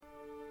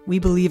We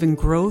believe in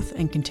growth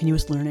and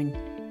continuous learning.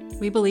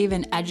 We believe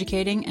in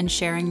educating and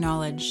sharing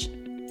knowledge.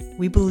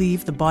 We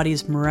believe the body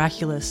is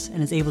miraculous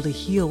and is able to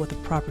heal with the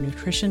proper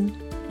nutrition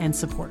and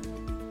support.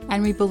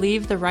 And we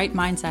believe the right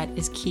mindset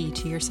is key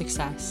to your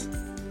success.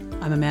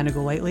 I'm Amanda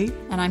Golightly.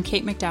 And I'm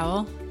Kate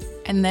McDowell.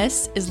 And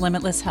this is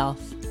Limitless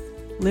Health.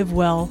 Live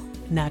well,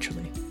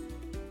 naturally.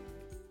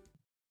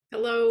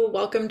 Hello,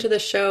 welcome to the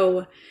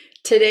show.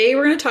 Today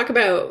we're going to talk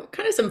about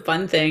kind of some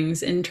fun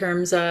things in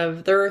terms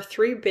of there are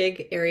three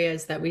big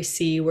areas that we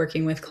see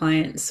working with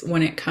clients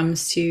when it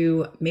comes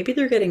to maybe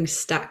they're getting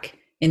stuck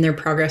in their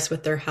progress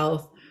with their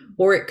health,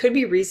 or it could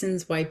be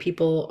reasons why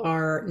people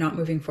are not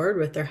moving forward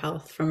with their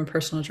health from a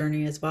personal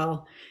journey as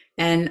well.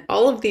 And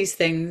all of these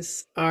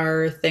things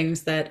are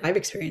things that I've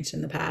experienced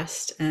in the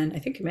past. And I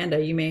think,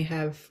 Amanda, you may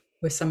have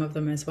with some of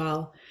them as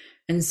well.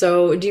 And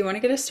so do you want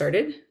to get us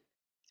started?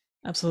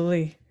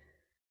 Absolutely.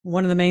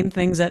 One of the main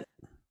things that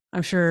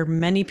I'm sure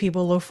many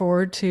people look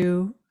forward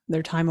to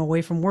their time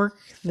away from work.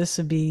 This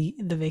would be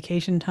the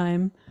vacation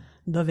time,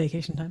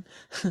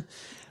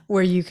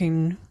 where you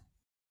can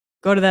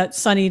go to that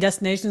sunny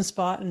destination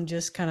spot and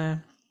just kind of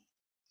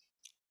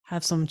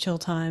have some chill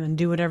time and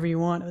do whatever you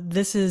want.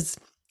 This is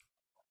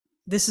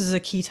a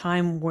key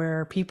time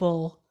where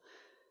people,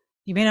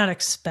 you may not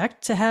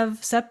expect to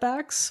have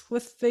setbacks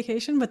with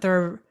vacation, but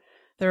there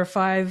are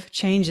 5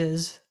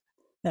 changes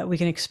that we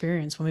can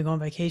experience when we go on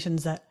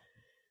vacations that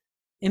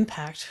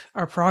impact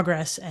our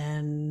progress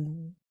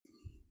and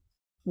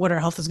what our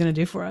health is going to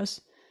do for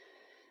us.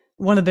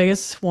 One of the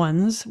biggest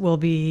ones will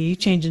be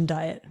change in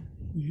diet.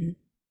 Mm-hmm.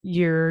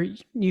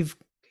 You've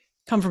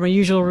come from a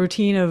usual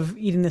routine of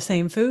eating the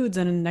same foods,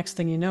 and the next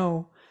thing you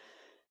know,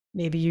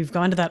 maybe you've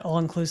gone to that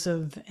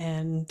all-inclusive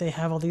and they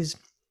have all these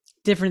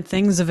different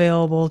things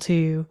available to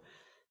you,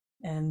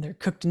 and they're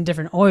cooked in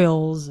different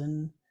oils,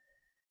 and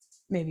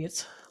maybe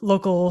it's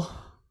local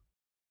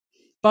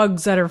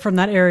bugs that are from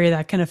that area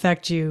that can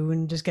affect you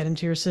and just get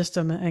into your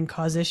system and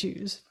cause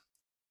issues.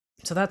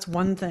 So that's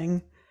one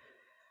thing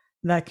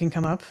that can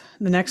come up.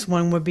 The next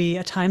one would be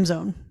a time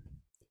zone.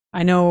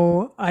 I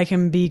know I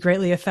can be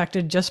greatly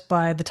affected just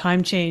by the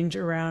time change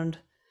around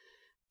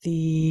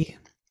the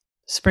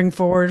spring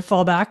forward,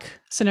 fall back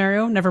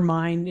scenario. Never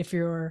mind if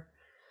you're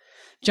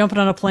jumping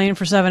on a plane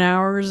for 7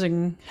 hours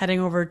and heading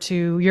over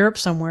to Europe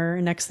somewhere,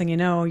 and next thing you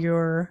know,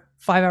 you're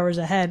 5 hours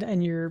ahead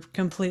and you're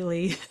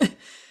completely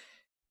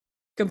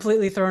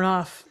thrown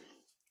off.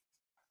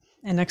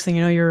 And next thing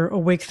you know, you're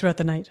awake throughout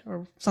the night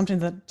or something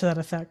to that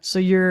effect. So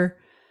your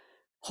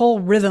whole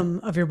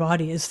rhythm of your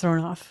body is thrown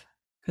off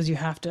because you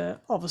have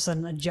to all of a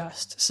sudden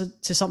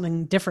adjust to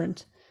something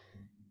different.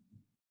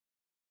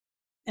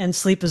 And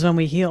sleep is when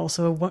we heal.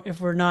 So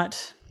if we're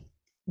not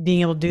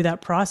being able to do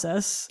that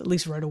process, at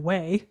least right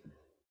away,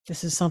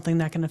 this is something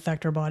that can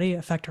affect our body,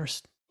 affect our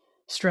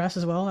stress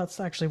as well. That's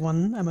actually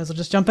one. I might as well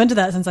just jump into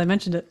that since I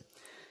mentioned it.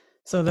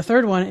 So the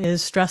third one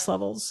is stress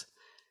levels.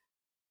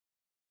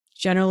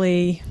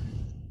 Generally,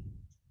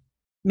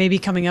 maybe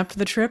coming up to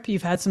the trip,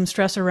 you've had some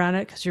stress around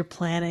it because you're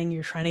planning,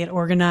 you're trying to get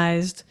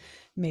organized.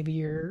 Maybe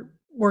you're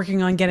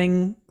working on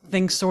getting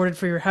things sorted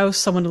for your house,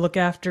 someone to look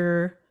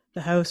after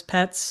the house,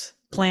 pets,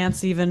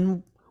 plants,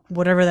 even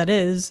whatever that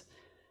is.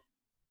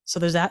 So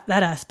there's that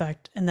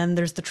aspect. And then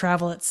there's the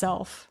travel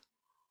itself.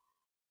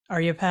 Are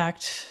you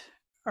packed?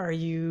 Are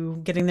you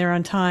getting there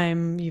on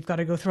time? You've got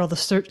to go through all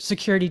the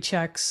security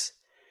checks,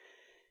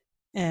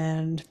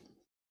 and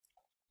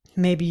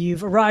maybe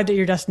you've arrived at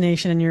your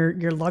destination and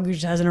your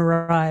luggage hasn't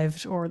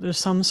arrived, or there's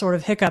some sort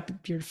of hiccup,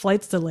 your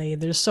flight's delayed.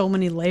 There's so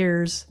many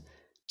layers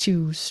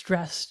to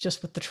stress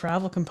just with the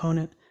travel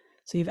component.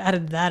 So you've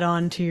added that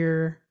onto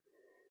your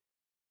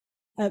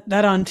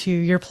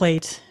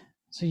plate.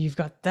 So you've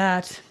got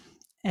that.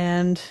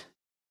 And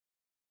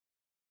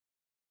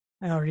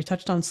I already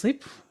touched on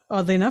sleep,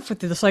 oddly enough, with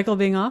the cycle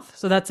being off.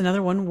 So that's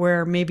another one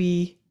where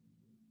maybe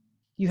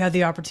you have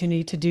the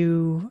opportunity to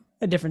do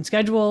a different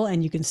schedule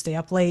and you can stay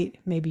up late.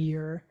 Maybe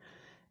you're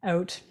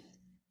out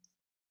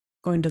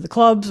going to the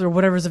clubs or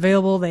whatever's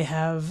available. They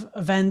have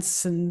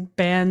events and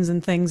bands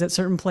and things at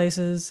certain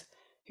places.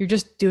 You're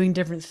just doing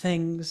different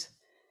things.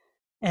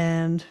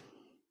 And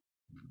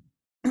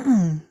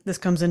this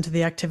comes into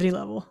the activity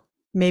level.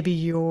 Maybe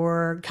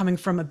you're coming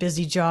from a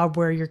busy job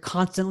where you're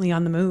constantly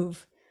on the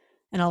move,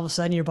 and all of a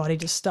sudden your body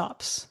just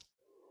stops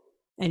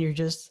and you're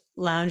just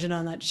lounging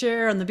on that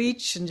chair on the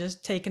beach and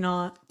just taking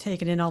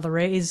in all the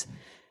rays.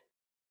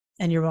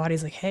 And your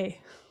body's like, hey,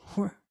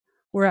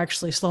 we're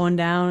actually slowing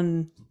down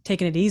and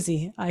taking it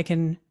easy. I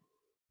can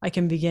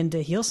begin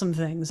to heal some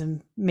things.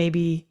 And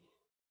maybe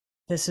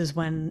this is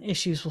when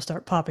issues will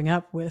start popping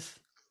up with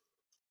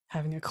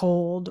having a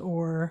cold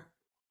or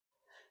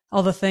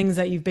all the things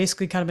that you've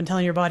basically kind of been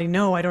telling your body,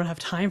 no, I don't have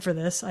time for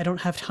this. I don't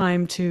have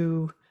time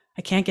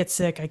I can't get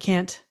sick. I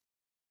can't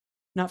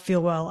not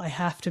feel well. I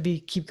have to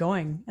keep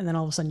going. And then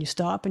all of a sudden you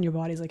stop and your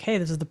body's like, hey,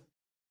 this is the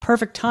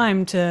perfect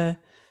time to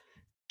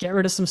get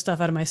rid of some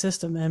stuff out of my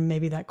system, and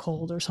maybe that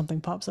cold or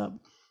something pops up.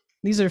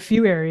 These are a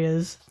few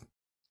areas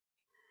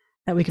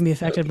that we can be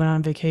affected when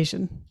on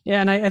vacation. Yeah,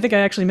 and I think I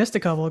actually missed a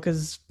couple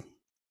because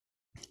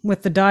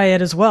with the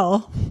diet as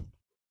well.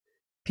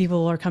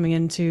 People are coming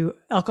into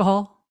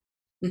alcohol,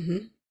 Hmm.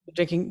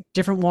 drinking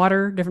different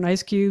water, different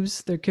ice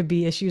cubes. There could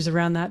be issues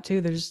around that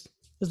too. There's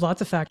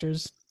lots of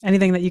factors.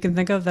 Anything that you can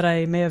think of that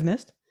I may have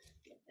missed?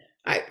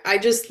 I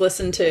just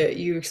listen to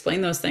you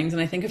explain those things,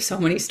 and I think of so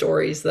many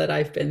stories that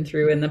I've been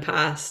through in the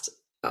past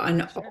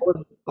on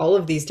Sure. all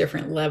of these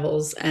different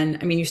levels. And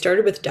I mean, you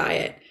started with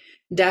diet.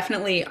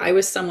 Definitely, I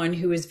was someone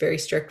who was very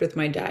strict with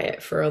my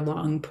diet for a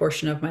long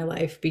portion of my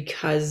life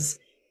because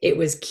it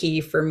was key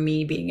for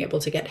me being able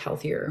to get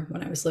healthier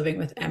when I was living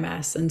with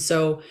MS. And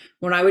so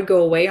when I would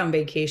go away on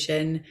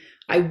vacation,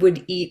 I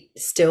would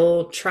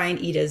still try and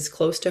eat as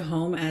close to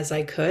home as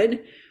I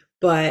could,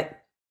 but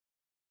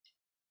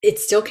it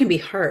still can be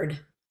hard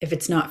if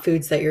it's not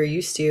foods that you're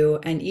used to.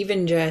 And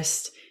even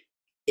just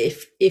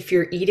if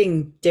you're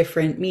eating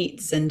different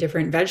meats and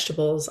different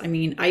vegetables. I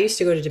mean, I used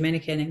to go to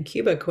Dominican and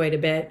Cuba quite a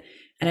bit,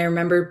 and I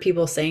remember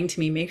people saying to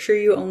me, make sure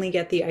you only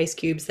get the ice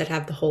cubes that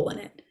have the hole in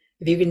it.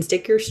 If you can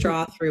stick your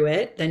straw through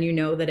it, then you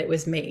know that it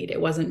was made. It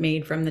wasn't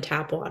made from the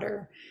tap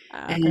water.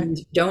 Okay. And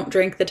don't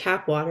drink the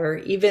tap water.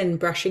 Even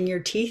brushing your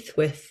teeth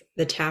with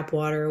the tap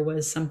water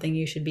was something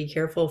you should be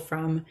careful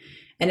from.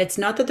 And it's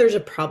not that there's a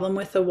problem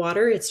with the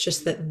water, it's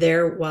just that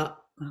their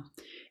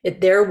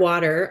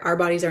water, our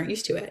bodies aren't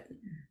used to it.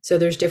 So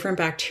there's different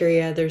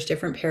bacteria, there's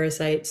different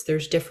parasites,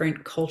 there's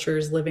different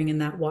cultures living in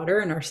that water,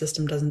 and our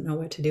system doesn't know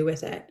what to do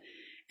with it.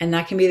 And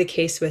that can be the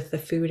case with the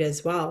food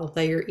as well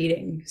that you're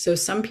eating. So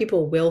some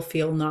people will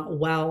feel not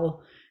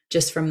well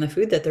just from the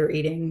food that they're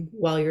eating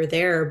while you're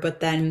there, but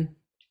then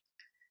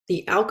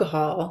the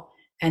alcohol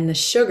and the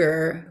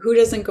sugar, who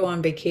doesn't go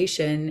on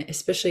vacation,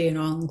 especially an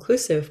all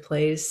inclusive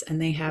place,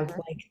 and they have Sure.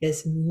 like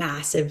this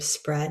massive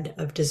spread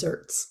of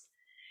desserts?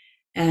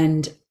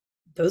 And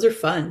those are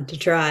fun to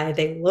try.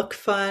 They look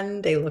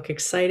fun, they look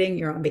exciting.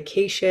 You're on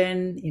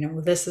vacation,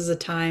 this is a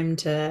time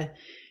to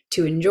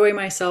enjoy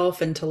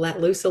myself and to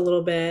let loose a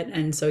little bit.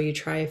 And so you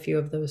try a few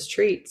of those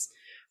treats.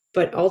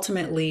 But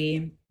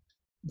ultimately,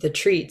 the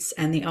treats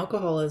and the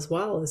alcohol as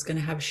well is going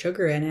to have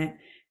sugar in it.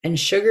 And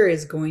sugar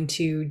is going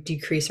to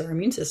decrease our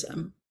immune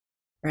system,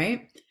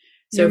 right? You So were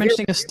if you're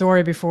mentioning a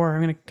story before.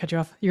 I'm going to cut you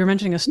off. You were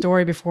mentioning a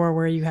story before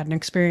where you had an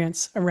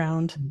experience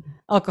around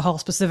alcohol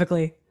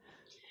specifically.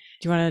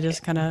 Do you want to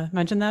just kind of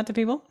mention that to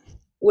people?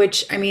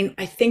 Which, I mean,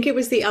 I think it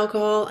was the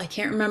alcohol. I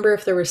can't remember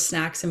if there were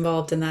snacks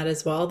involved in that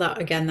as well. That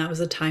again, that was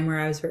a time where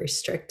I was very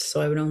strict,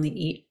 so I would only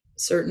eat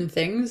certain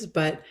things.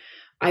 But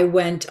I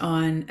went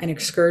on an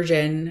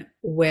excursion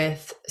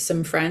with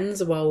some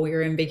friends while we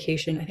were in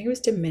vacation. I think it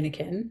was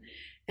Dominican.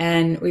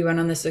 And we went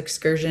on this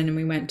excursion and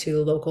we went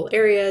to local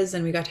areas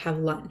and we got to have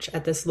lunch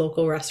at this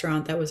local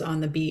restaurant that was on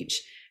the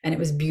beach. And it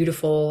was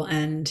beautiful.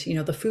 And,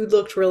 the food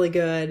looked really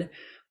good,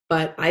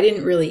 but I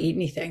didn't really eat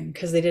anything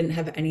because they didn't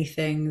have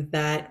anything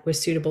that was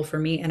suitable for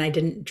me, and I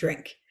didn't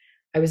drink.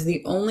 I was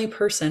the only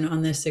person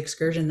on this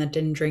excursion that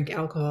didn't drink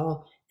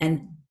alcohol,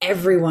 and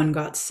everyone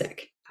got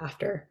sick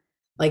after,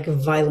 like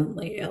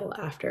violently ill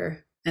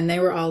after. And they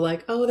were all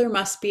like, oh, there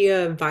must be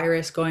a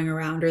virus going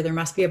around, or there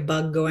must be a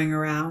bug going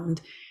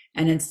around.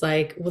 And it's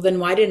like, well, then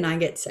why didn't I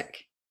get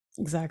sick?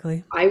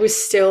 Exactly. I was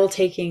still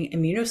taking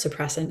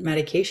immunosuppressant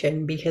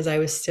medication because I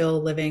was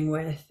still living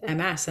with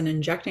MS and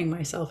injecting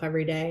myself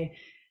every day.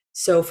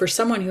 So, for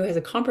someone who has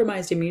a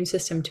compromised immune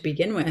system to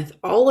begin with,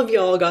 all of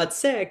y'all got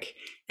sick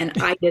and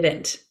I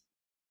didn't.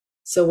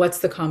 So, what's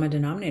the common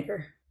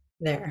denominator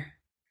there,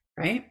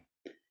 right?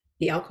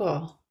 The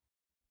alcohol,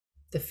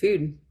 the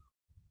food,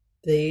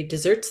 the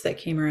desserts that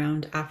came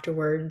around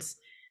afterwards.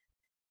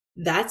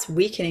 That's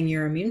weakening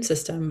your immune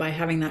system by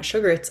having that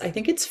sugar. I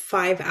think it's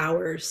 5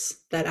 hours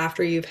that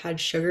after you've had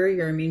sugar,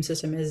 your immune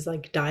system is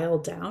like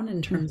dialed down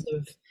in terms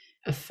of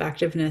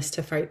effectiveness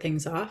to fight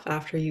things off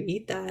after you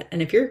eat that.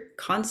 And if you're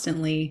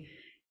constantly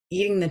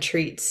eating the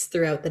treats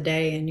throughout the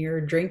day and you're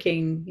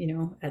drinking,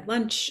 at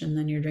lunch and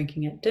then you're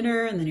drinking at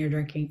dinner and then you're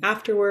drinking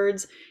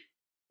afterwards,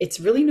 it's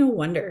really no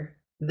wonder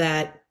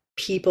that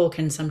people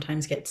can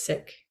sometimes get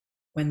sick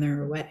when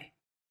they're away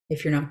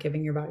if you're not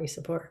giving your body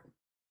support,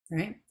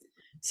 right?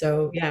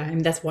 So yeah, I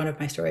mean that's one of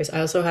my stories. I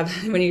also have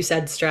when you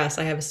said stress,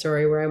 I have a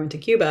story where I went to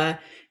Cuba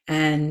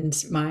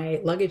and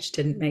my luggage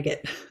didn't make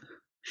it.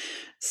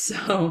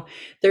 So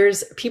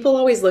there's people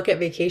always look at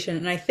vacation,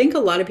 and I think a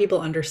lot of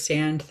people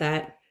understand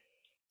that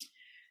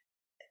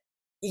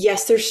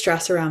yes, there's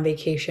stress around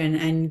vacation,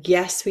 and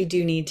yes, we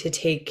do need to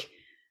take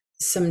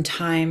some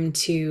time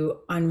to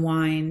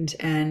unwind,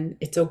 and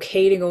it's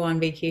okay to go on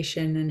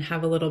vacation and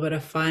have a little bit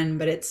of fun,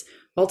 but it's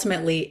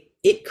ultimately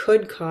it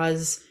could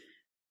cause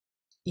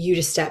you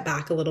to step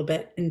back a little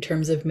bit in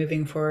terms of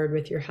moving forward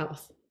with your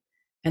health.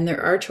 And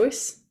there are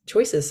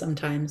choices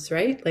sometimes,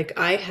 right? Like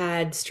I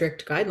had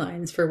strict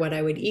guidelines for what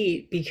I would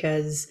eat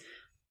because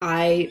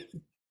I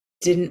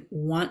didn't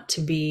want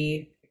to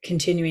be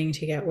continuing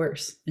to get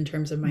worse in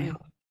terms of my Right.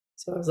 health.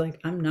 So I was like,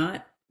 I'm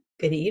not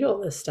going to eat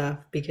all this stuff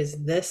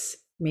because this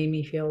made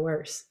me feel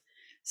worse.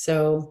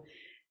 So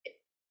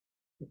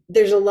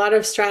there's a lot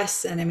of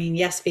stress. And I mean,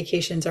 yes,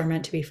 vacations are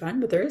meant to be fun,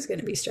 but there is going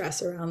to be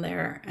stress around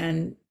there.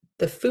 And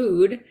the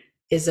food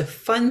is a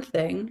fun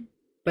thing,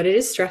 but it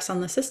is stress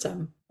on the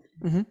system.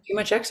 Hmm. Too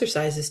much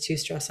exercise is too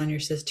stress on your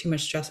system, too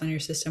much stress on your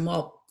system.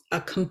 Well, a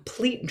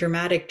complete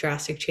dramatic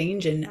drastic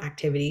change in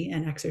activity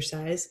and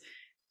exercise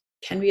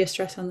can be a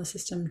stress on the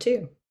system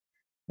too,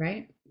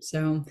 right?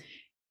 So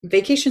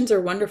vacations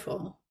are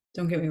wonderful,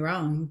 don't get me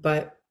wrong,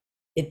 but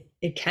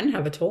it can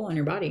have a toll on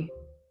your body.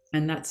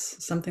 And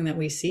that's something that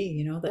we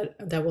see,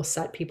 that will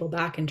set people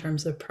back in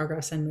terms of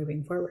progress and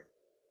moving forward.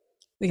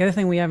 The other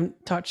thing we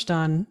haven't touched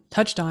on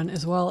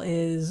as well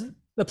is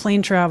the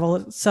plane travel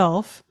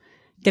itself.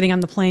 Getting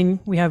on the plane,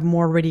 we have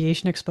more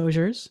radiation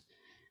exposures,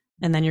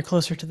 and then you're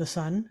closer to the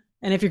sun.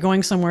 And if you're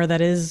going somewhere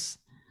that is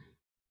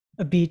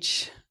a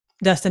beach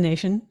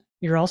destination,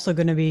 you're also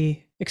going to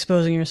be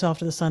exposing yourself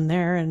to the sun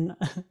there. And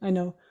I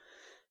know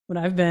when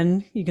I've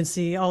been, you can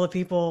see all the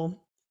people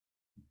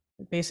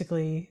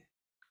basically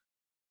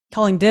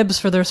calling dibs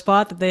for their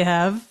spot that they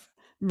have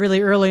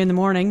really early in the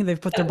morning. They've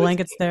put their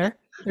blankets there,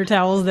 their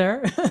towels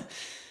there,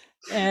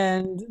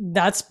 and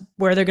that's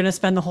where they're going to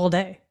spend the whole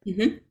day.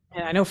 Mm-hmm.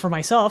 And I know for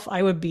myself,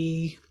 I would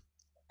be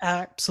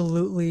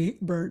absolutely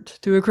burnt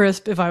to a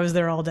crisp if I was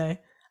there all day.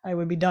 I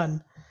would be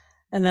done.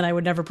 And then I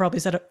would never probably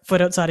set a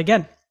foot outside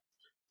again.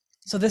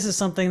 So this is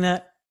something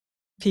that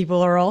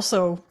people are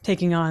also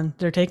taking on.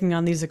 They're taking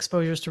on these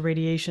exposures to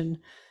radiation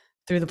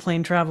through the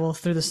plane travel,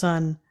 through the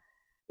sun.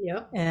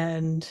 Yeah.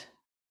 And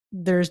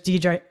there's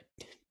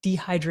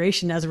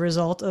dehydration as a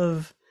result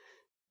of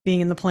being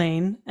in the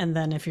plane. And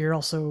then if you're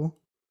also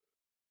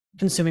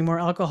consuming more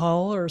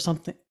alcohol or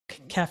something,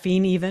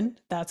 caffeine even,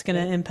 that's going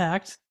to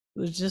impact.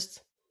 There's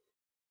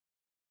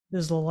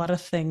a lot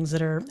of things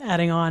that are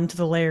adding on to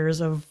the layers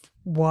of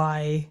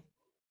why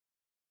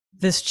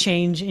this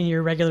change in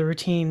your regular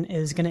routine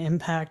is going to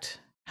impact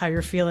how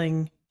you're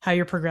feeling, how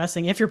you're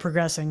progressing, if you're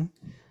progressing.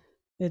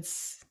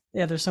 There's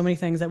so many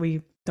things that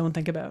we don't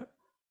think about.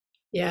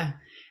 Yeah.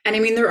 And I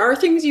mean, there are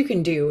things you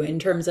can do in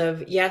terms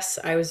of, yes,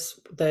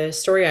 the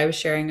story I was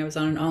sharing, I was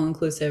on an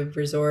all-inclusive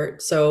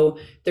resort. So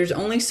there's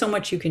only so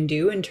much you can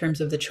do in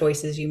terms of the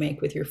choices you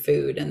make with your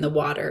food and the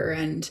water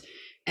and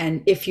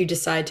if you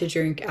decide to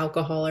drink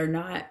alcohol or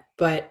not.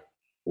 But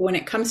when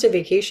it comes to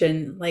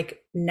vacation,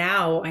 like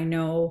now I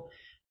know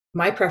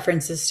my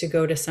preference is to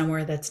go to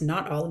somewhere that's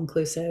not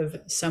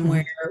all-inclusive,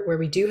 somewhere where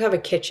we do have a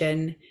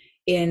kitchen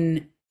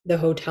in the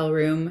hotel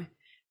room.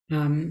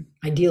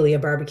 Ideally a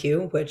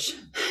barbecue, which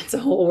it's a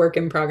whole work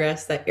in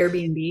progress. That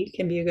Airbnb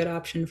can be a good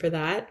option for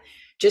that.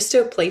 Just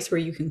to a place where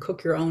you can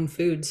cook your own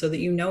food so that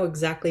you know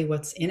exactly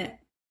what's in it.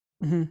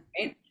 Mm-hmm.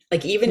 Right?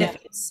 Like even if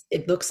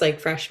it looks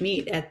like fresh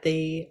meat at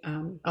the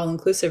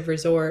all-inclusive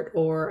resort,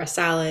 or a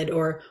salad,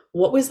 or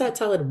what was that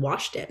salad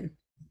washed in?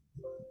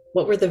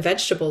 What were the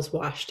vegetables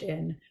washed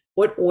in?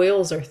 What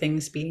oils are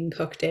things being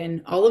cooked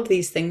in? All of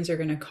these things are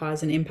going to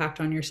cause an impact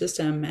on your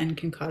system and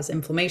can cause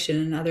inflammation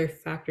and other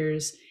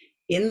factors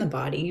in the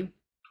body.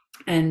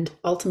 And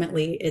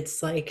ultimately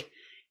it's like,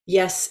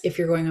 yes, if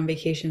you're going on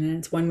vacation and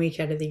it's 1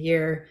 week out of the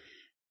year,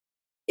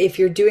 if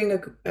you're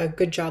doing a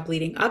good job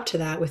leading up to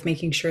that with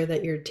making sure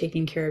that you're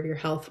taking care of your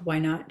health, why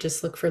not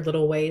just look for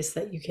little ways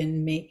that you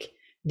can make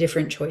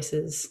different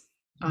choices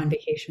on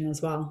vacation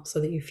as well,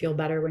 so that you feel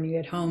better when you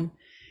get home.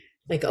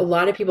 Like a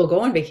lot of people go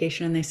on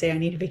vacation and they say, I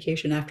need a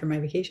vacation after my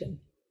vacation.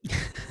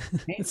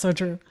 Right? It's so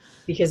true.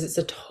 Because it's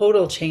a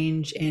total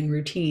change in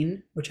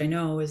routine, which I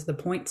know is the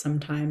point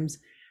sometimes.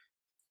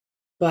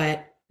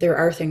 But there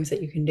are things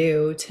that you can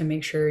do to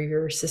make sure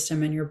your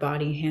system and your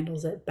body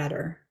handles it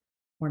better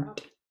or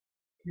not.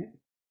 Right?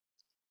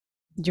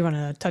 Do you want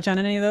to touch on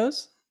any of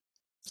those?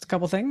 Just a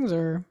couple things,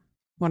 or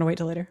want to wait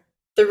till later?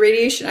 The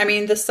radiation, I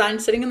mean, the sun,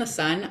 sitting in the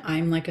sun,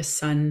 I'm like a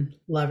sun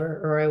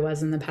lover, or I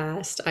was in the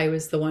past. I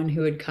was the one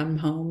who would come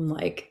home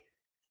like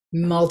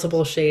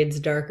multiple shades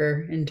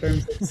darker in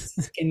terms of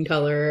skin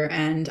color,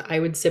 and I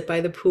would sit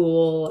by the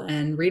pool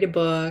and read a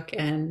book.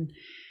 And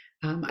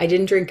I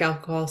didn't drink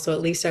alcohol, so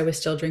at least I was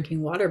still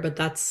drinking water. But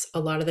that's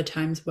a lot of the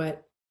times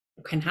what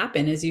can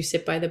happen is you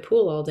sit by the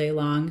pool all day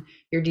long,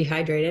 you're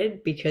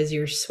dehydrated because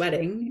you're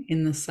sweating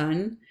in the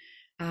sun,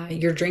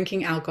 you're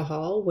drinking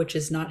alcohol, which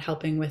is not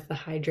helping with the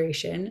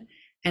hydration.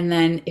 And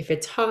then if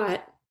it's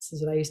hot, this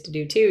is what I used to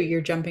do too,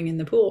 you're jumping in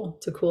the pool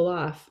to cool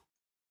off,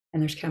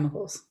 and there's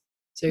chemicals.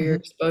 So you're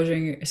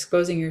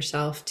exposing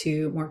yourself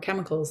to more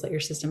chemicals that your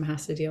system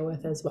has to deal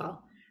with as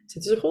well. So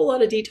there's a whole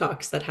lot of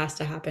detox that has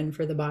to happen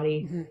for the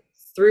body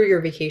through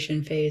your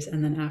vacation phase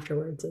and then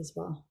afterwards as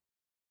well.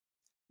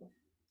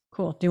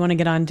 Cool. Do you want to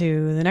get on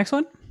to the next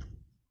one?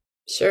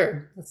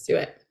 Sure, let's do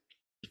it.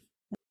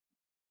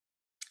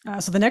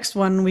 So the next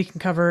one we can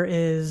cover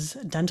is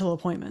dental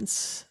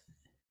appointments.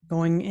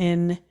 Going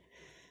in,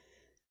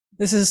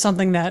 this is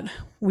something that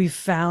we've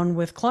found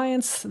with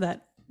clients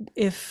that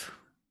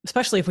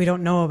especially if we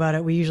don't know about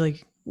it, we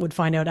usually would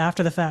find out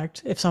after the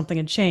fact if something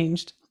had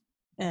changed,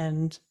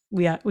 and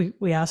we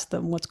ask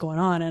them what's going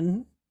on,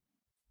 and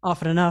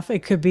often enough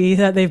it could be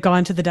that they've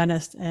gone to the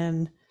dentist,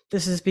 and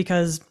this is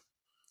because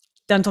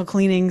dental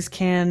cleanings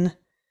can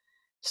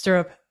stir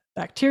up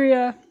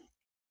bacteria.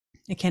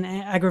 It can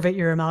aggravate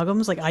your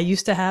amalgams. Like I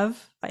used to have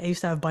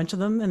a bunch of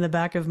them in the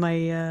back of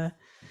my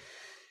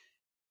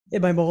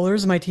in my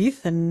molars, my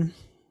teeth, and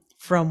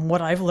from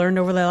what I've learned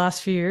over the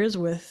last few years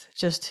with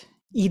just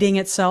eating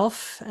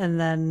itself and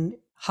then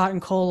hot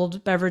and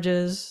cold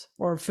beverages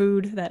or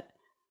food that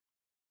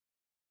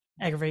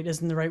aggravate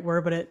isn't the right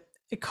word, but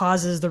it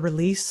causes the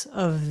release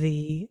of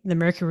the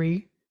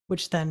mercury,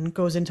 which then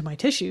goes into my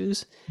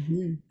tissues.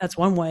 Mm-hmm. That's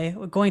one way.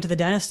 Going to the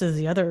dentist is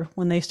the other.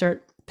 When they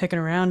start picking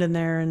around in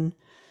there and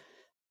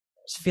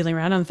just feeling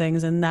around on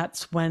things, and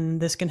that's when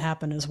this can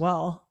happen as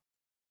well.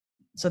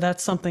 So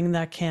that's something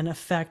that can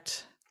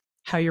affect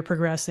how you're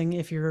progressing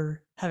if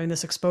you're having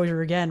this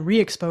exposure again,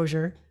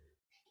 re-exposure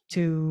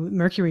to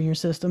mercury in your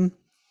system.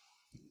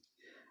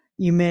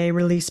 You may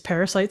release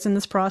parasites in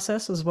this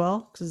process as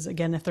well, because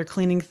again, if they're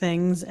cleaning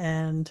things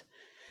and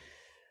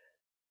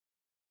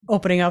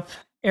opening up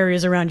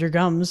areas around your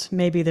gums,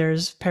 maybe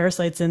there's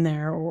parasites in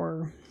there,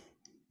 or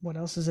what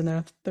else is in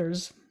there?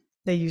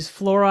 They use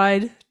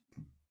fluoride.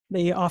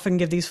 They often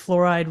give these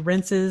fluoride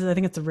rinses. I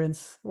think it's a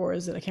rinse, or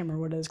is it? I can't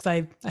remember what it is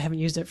because I haven't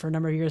used it for a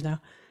number of years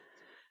now.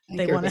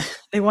 They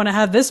want to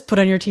have this put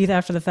on your teeth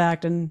after the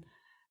fact, and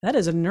that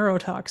is a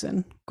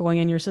neurotoxin going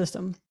in your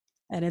system,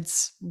 and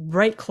it's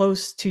right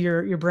close to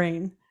your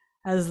brain.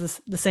 As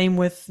the same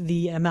with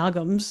the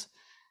amalgams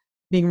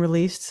being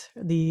released,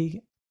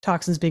 the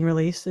toxins being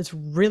released, it's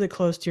really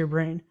close to your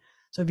brain.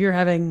 So if you're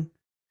having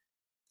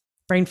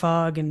brain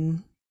fog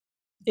and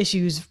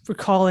issues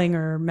recalling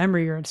or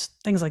memory or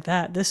things like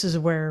that, this is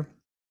where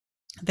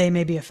they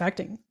may be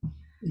affecting.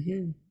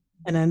 Mm-hmm.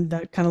 And then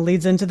that kind of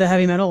leads into the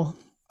heavy metal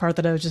part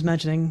that I was just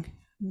mentioning,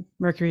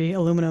 mercury,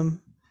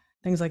 aluminum,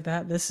 things like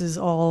that. This is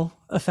all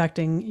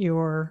affecting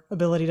your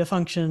ability to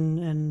function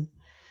and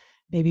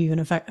maybe even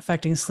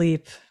affecting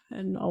sleep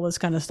and all this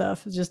kind of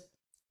stuff. It's just,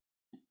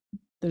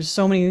 there's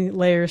so many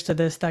layers to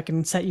this that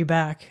can set you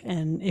back.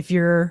 And if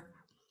you're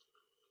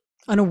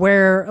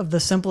unaware of the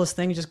simplest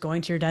thing, just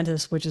going to your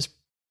dentist, which is,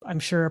 I'm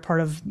sure, a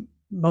part of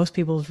most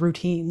people's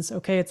routines.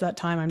 Okay, it's that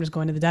time, I'm just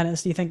going to the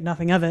dentist. You think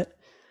nothing of it.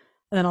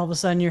 And then all of a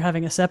sudden you're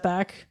having a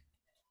setback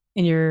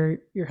in your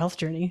health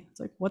journey. It's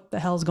like, what the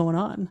hell's going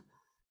on?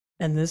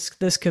 And this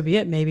could be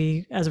it.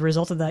 Maybe as a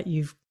result of that,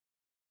 you've,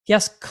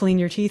 yes, cleaned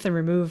your teeth and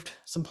removed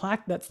some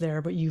plaque that's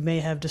there, but you may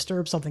have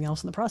disturbed something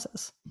else in the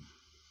process.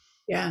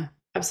 Yeah,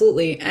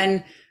 absolutely.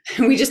 And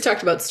we just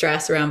talked about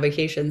stress around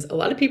vacations. A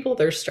lot of people,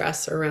 there's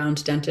stress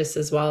around dentists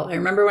as well. I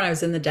remember when I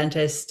was in the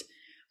dentist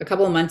a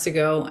couple of months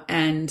ago,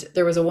 and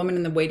there was a woman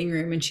in the waiting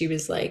room, and she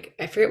was like,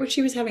 I forget what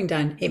she was having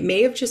done. It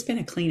may have just been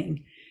a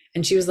cleaning.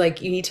 And she was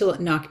like, you need to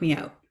knock me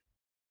out.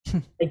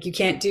 Like, you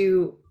can't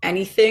do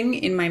anything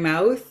in my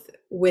mouth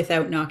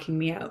without knocking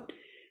me out.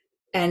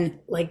 And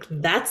like,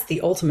 that's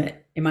the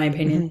ultimate, in my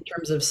opinion, in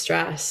terms of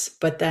stress.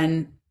 But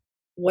then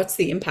what's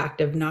the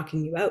impact of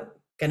knocking you out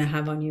going to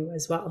have on you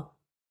as well?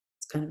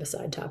 It's kind of a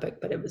side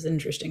topic, but it was an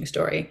interesting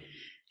story.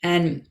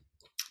 And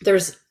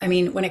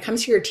when it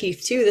comes to your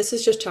teeth too, this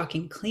is just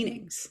talking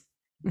cleanings.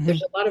 Mm-hmm.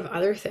 There's a lot of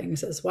other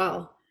things as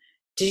well.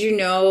 Did you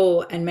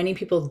know, and many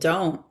people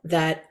don't,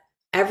 that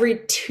every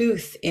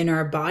tooth in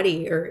our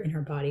body, every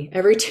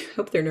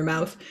tooth in our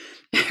mouth,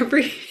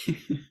 every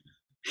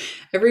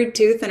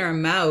tooth in our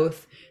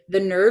mouth, the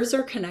nerves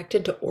are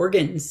connected to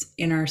organs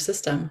in our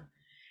system.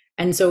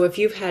 And so if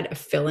you've had a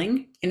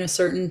filling in a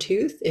certain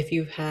tooth, if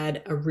you've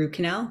had a root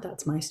canal,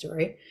 that's my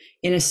story,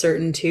 in a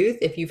certain tooth,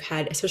 if you've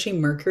had especially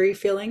mercury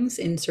fillings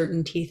in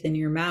certain teeth in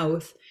your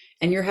mouth,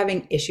 and you're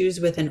having issues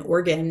with an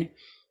organ,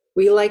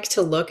 we like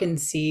to look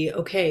and see,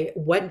 okay,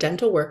 what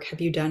dental work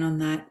have you done on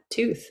that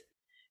tooth?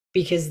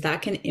 Because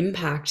that can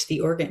impact the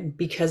organ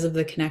because of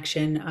the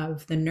connection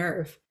of the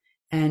nerve.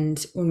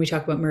 And when we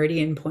talk about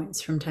meridian points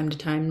from time to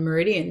time,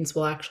 meridians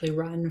will actually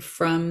run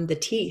from the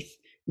teeth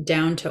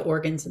down to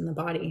organs in the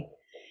body.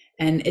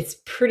 And it's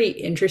pretty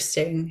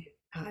interesting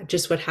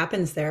just what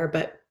happens there.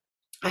 But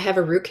I have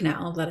a root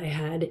canal that I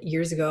had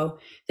years ago.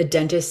 The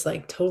dentist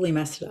like totally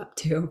messed it up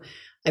too.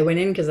 I went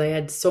in because I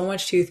had so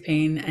much tooth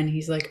pain, and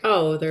he's like,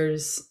 oh,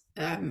 there's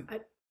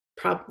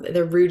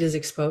the root is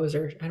exposed,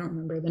 or I don't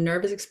remember, the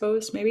nerve is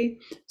exposed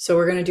maybe. So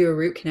we're going to do a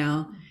root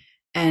canal.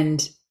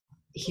 And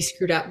he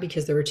screwed up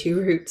because there were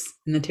 2 roots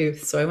in the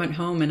tooth. So I went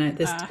home, and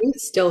this tooth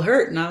still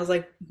hurt. And I was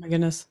like, oh my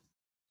goodness,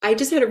 I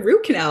just had a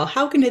root canal.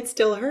 How can it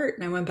still hurt?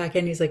 And I went back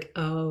in. He's like,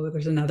 oh,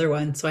 there's another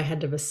one. So I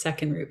had to have a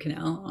second root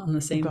canal on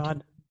the same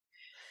tooth,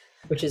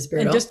 which is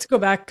brutal. And just to go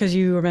back, because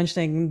you were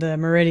mentioning the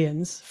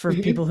meridians, for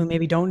people who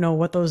maybe don't know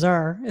what those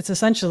are, it's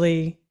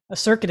essentially a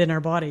circuit in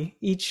our body.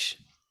 Each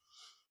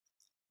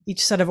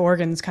set of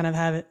organs kind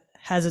of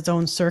has its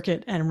own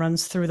circuit and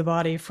runs through the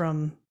body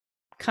from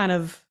kind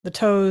of the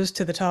toes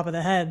to the top of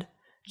the head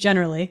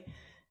generally.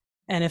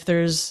 And if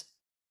there's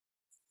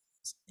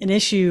an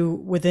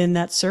issue within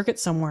that circuit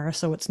somewhere,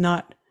 so it's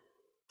not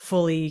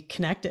fully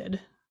connected,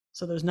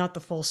 so there's not the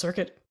full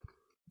circuit,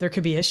 there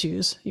could be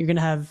issues. You're going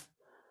to have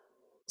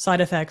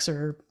side effects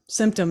or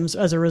symptoms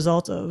as a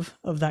result of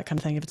that kind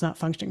of thing if it's not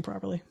functioning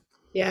properly.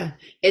 Yeah.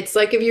 It's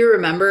like, if you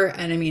remember,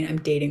 and I mean,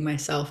 I'm dating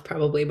myself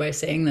probably by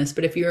saying this,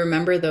 but if you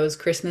remember those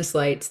Christmas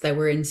lights that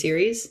were in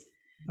series.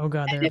 Oh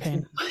God, they're a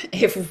pain.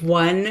 If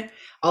one,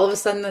 all of a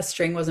sudden the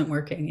string wasn't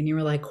working and you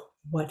were like,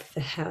 what the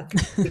heck?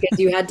 Because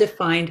you had to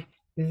find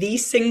the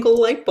single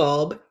light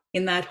bulb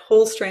in that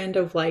whole strand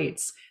of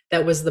lights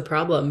that was the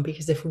problem.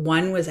 Because if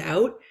one was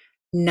out,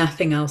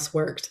 nothing else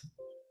worked.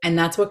 And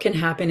that's what can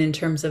happen in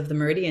terms of the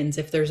meridians.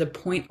 If there's a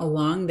point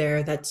along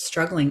there that's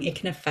struggling, it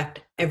can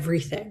affect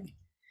everything.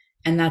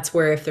 And that's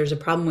where if there's a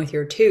problem with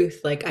your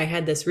tooth, like I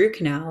had this root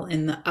canal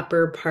in the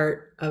upper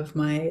part of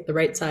the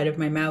right side of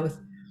my mouth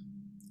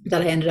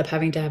that I ended up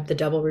having to have the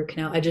double root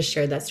canal. I just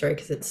shared that story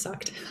because it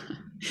sucked.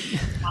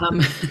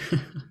 um,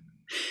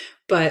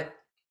 but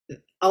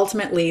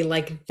ultimately,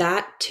 like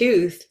that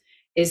tooth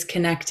is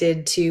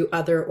connected to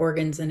other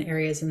organs and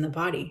areas in the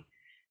body.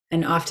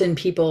 And often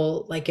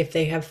people, like if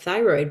they have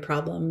thyroid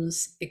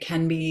problems, it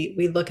can be,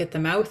 we look at the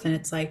mouth and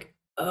it's like,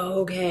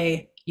 oh,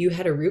 okay, you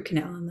had a root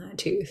canal in that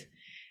tooth.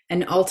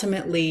 And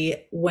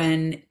ultimately,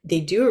 when they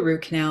do a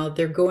root canal,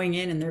 they're going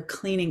in and they're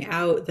cleaning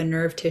out the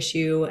nerve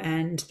tissue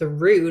and the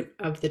root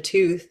of the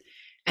tooth,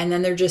 and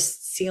then they're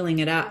just sealing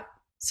it up.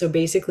 So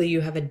basically,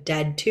 you have a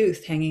dead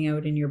tooth hanging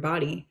out in your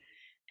body.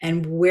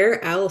 And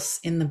where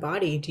else in the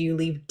body do you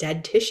leave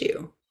dead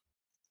tissue?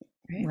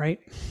 Right.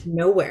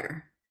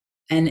 Nowhere.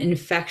 And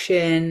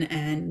infection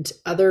and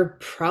other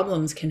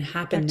problems can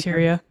happen.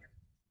 Bacteria.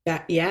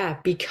 Yeah,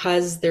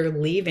 because they're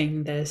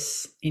leaving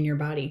this in your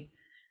body.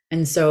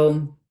 And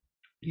so,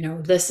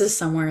 this is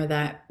somewhere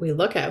that we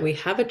look at. We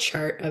have a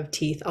chart of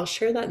teeth. I'll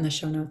share that in the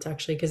show notes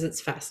actually, because it's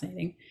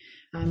fascinating.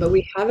 But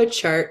we have a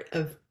chart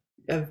of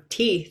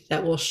teeth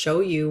that will show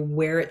you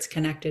where it's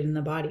connected in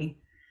the body.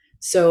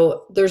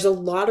 So there's a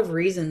lot of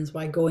reasons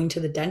why going to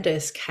the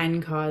dentist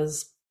can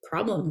cause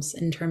problems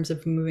in terms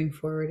of moving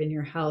forward in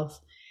your health.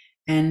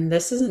 And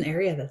this is an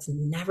area that's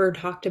never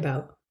talked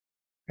about,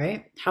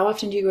 right? How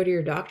often do you go to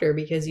your doctor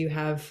because you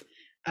have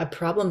a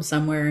problem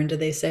somewhere? And do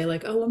they say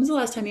like, oh, when was the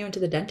last time you went to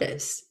the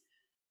dentist?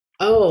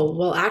 Oh,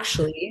 well,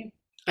 actually,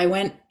 I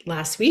went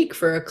last week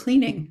for a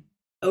cleaning.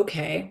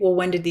 Okay, well,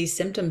 when did these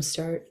symptoms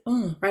start?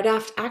 Oh, right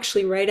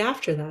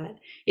after that.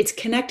 It's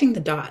connecting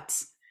the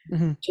dots,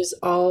 which is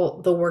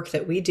all the work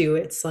that we do.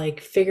 It's like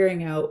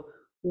figuring out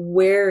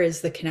where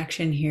is the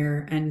connection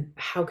here and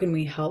how can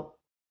we help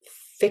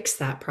fix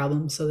that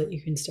problem so that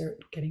you can start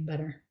getting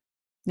better.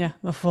 Yeah,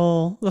 the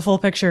full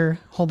picture,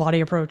 whole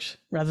body approach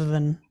rather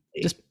than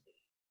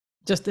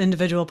just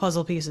individual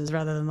puzzle pieces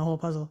rather than the whole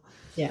puzzle.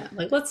 Yeah,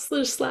 like let's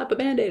just slap a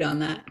band-aid on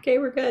that. Okay,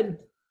 we're good.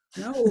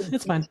 No,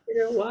 it's fine.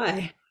 Figure out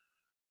why.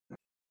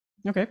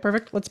 Okay,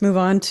 perfect. Let's move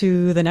on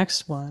to the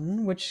next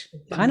one, which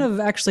kind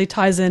of actually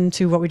ties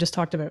into what we just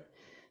talked about.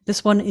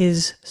 This one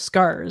is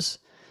scars.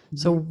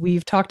 So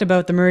we've talked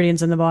about the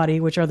meridians in the body,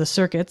 which are the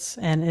circuits.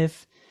 And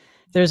if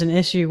there's an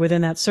issue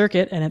within that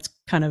circuit and it's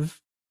kind of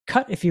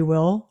cut, if you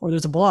will, or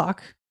there's a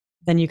block,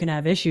 then you can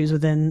have issues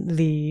within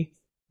the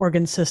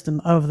organ system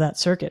of that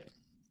circuit.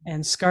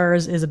 And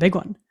scars is a big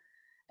one.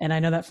 And I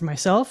know that for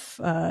myself,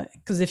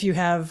 because if you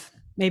have,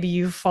 maybe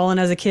you've fallen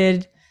as a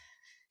kid,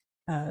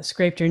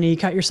 scraped your knee,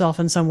 cut yourself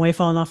in some way,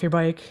 fallen off your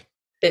bike.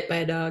 Bit by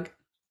a dog.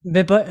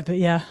 But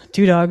yeah,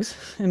 2 dogs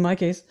in my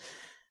case.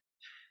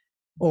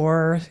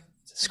 Or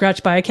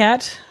scratched by a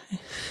cat.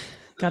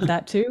 Got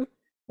that too.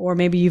 Or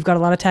maybe you've got a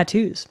lot of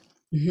tattoos.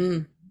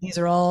 These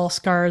are all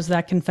scars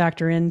that can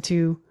factor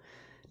into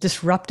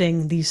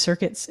disrupting these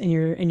circuits in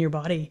your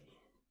body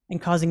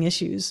and causing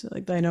issues.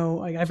 Like I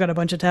know I've got a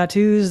bunch of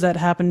tattoos that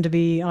happen to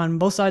be on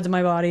both sides of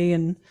my body,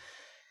 and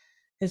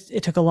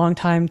it took a long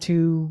time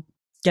to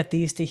get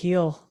these to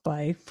heal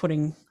by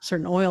putting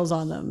certain oils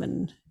on them,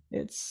 and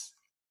it's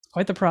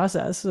quite the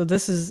process. So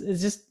this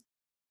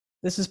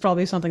is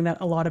probably something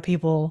that a lot of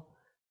people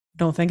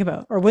don't think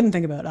about or wouldn't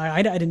think about.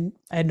 I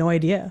had no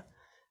idea.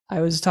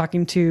 I was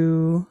talking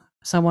to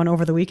someone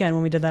over the weekend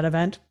when we did that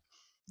event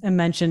and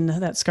mentioned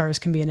that scars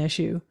can be an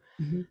issue.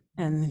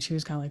 And she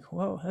was kind of like,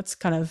 whoa, that's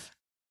kind of,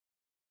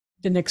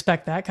 didn't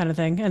expect that kind of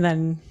thing. And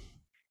then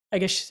I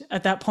guess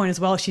at that point as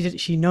well,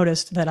 she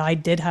noticed that I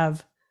did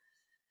have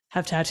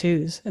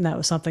tattoos, and that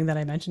was something that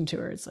I mentioned to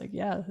her. It's like,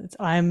 yeah,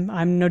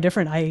 I'm no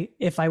different.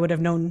 If I would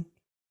have known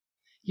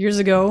years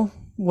ago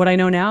what I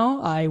know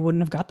now, I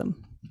wouldn't have got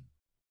them.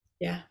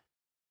 Yeah.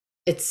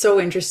 It's so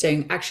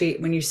interesting. Actually,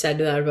 when you said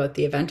that about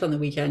the event on the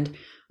weekend,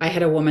 I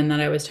had a woman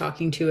that I was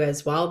talking to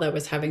as well that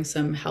was having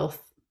some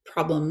health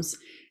problems.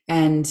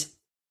 And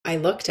I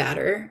looked at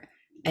her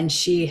and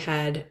she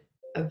had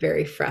a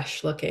very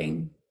fresh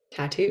looking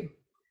tattoo,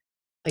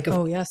 like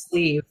a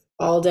sleeve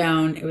all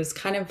down. It was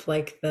kind of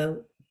like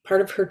the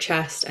part of her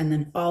chest and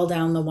then all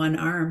down the one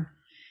arm.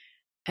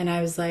 And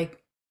I was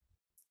like,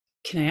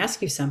 can I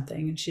ask you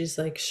something? And she's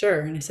like,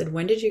 sure. And I said,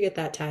 when did you get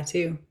that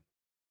tattoo?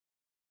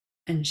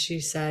 And she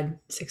said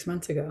 6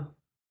 months ago.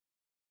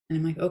 And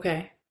I'm like,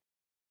 okay.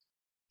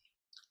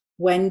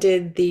 When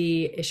did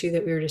the issue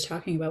that we were just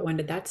talking about, when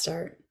did that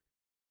start?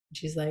 And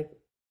she's like,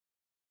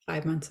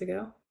 5 months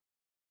ago.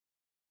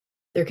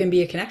 There can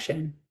be a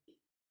connection.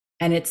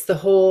 And it's the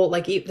whole,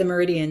 like the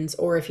meridians,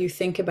 or if you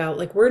think about,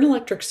 like, we're an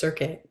electric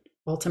circuit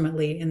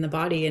ultimately in the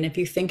body. And if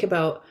you think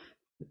about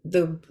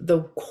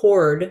the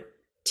cord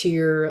to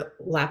your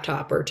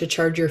laptop or to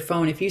charge your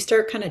phone, if you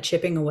start kind of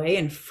chipping away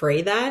and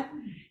fray that,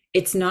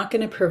 it's not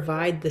going to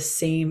provide the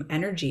same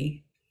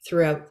energy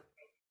throughout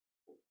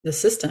the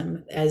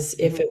system as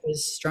if Mhm. it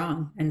was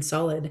strong and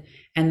solid.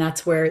 And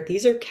that's where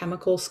these are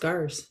chemical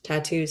scars,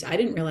 tattoos. I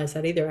didn't realize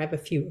that either. I have a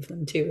few of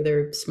them too.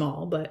 They're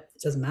small, but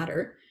it doesn't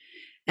matter.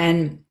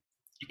 And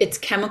it's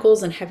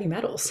chemicals and heavy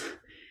metals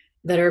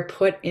that are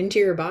put into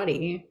your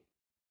body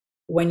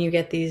when you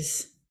get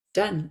these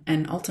done.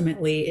 And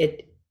ultimately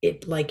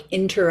it like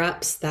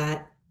interrupts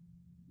that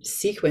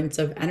sequence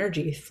of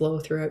energy flow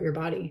throughout your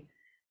body.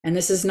 And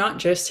this is not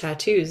just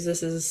tattoos.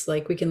 This is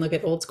like we can look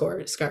at old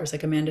scars,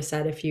 like Amanda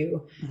said, if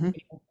you, Mhm.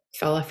 you know,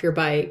 fell off your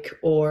bike,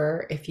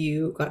 or if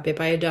you got bit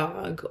by a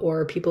dog,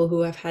 or people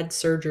who have had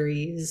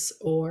surgeries,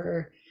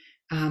 or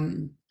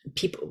um,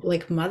 people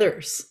like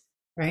mothers,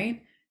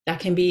 right? That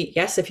can be,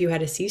 yes, if you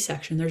had a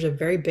C-section, there's a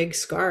very big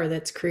scar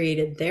that's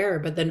created there,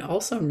 but then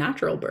also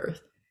natural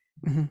birth.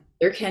 Mhm.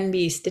 There can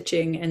be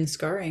stitching and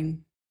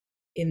scarring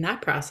in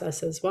that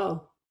process as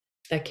well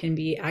that can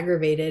be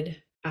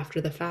aggravated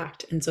after the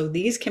fact. And so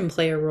these can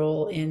play a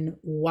role in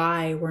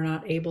why we're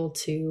not able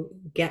to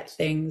get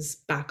things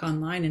back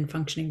online and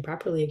functioning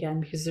properly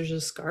again, because there's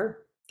a scar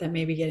that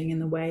may be getting in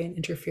the way and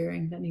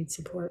interfering that needs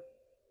support.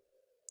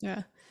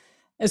 Yeah.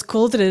 As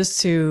cool as it is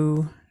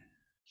to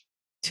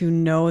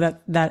know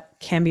that that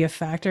can be a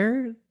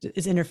factor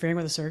is interfering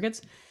with the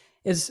circuits,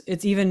 is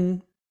it's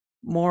even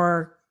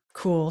more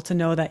cool to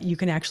know that you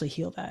can actually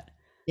heal that.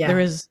 Yeah.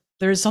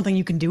 There is something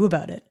you can do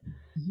about it.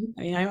 Mhm.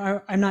 I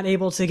mean, I'm not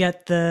able to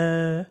get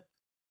the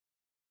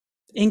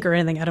ink or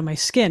anything out of my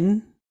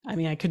skin. I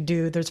mean, I could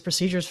do, there's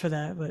procedures for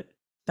that, but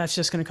that's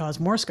just going to cause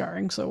more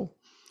scarring. So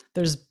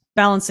there's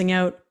balancing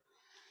out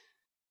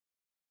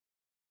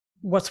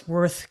what's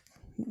worth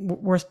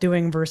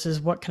doing versus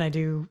what can I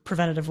do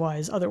preventative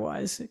wise.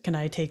 Otherwise, can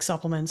I take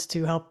supplements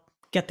to help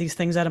get these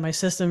things out of my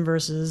system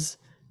versus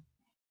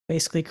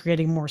basically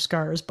creating more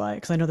scars by,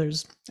 because I know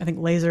there's, I think,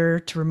 laser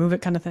to remove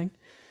it kind of thing.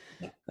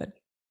 Yeah. But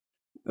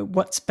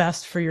what's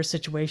best for your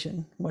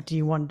situation? What do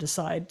you want to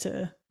decide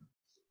to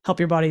help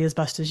your body as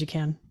best as you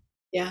can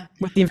Yeah.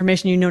 with the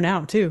information you know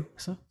now too?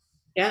 So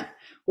Yeah.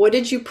 What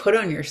did you put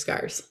on your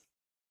scars?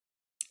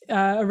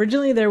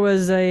 originally there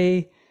was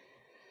a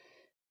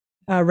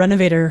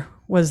Renovator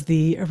was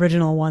the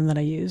original one that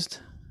I used,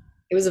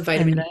 It was a and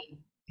vitamin that E,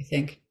 I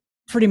think.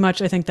 pretty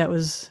much I think that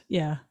was,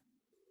 yeah,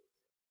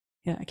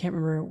 I can't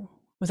remember,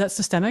 was that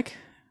systemic?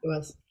 It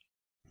was.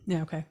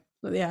 Yeah, okay.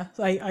 So, yeah,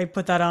 so I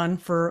put that on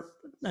for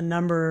a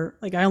number,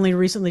 like I only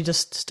recently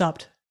just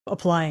stopped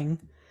applying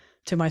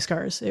to my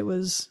scars. It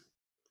was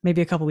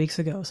maybe a couple weeks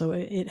ago, so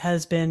it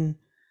has been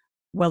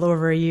well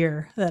over a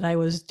year that I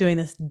was doing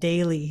this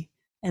daily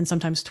and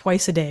sometimes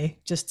twice a day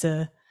just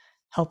to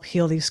help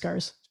heal these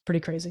scars. It's pretty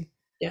crazy.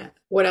 Yeah.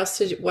 What else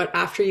did you, what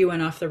after you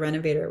went off the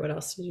renovator, what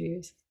else did you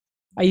use?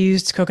 I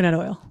used coconut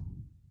oil.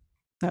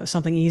 That was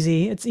something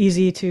easy. It's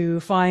easy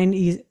to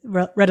find,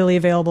 readily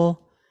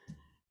available,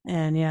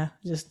 and yeah,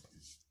 just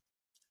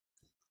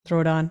throw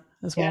it on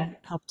as Yeah. well.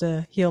 Help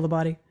to heal the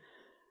body.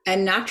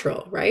 And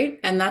natural, right?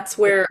 And that's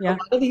where a Yeah.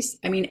 lot of these,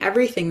 I mean,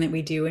 everything that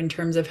we do in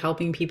terms of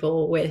helping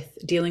people with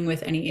dealing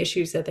with any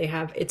issues that they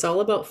have, it's all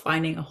about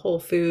finding a whole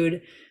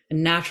food, a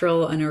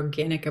natural and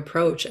organic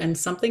approach. And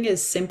something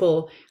as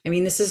simple, I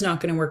mean, this is not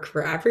going to work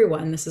for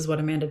everyone. This is what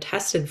Amanda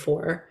tested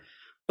for,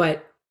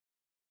 but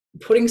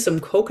putting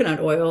some coconut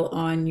oil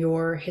on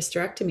your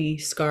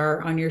hysterectomy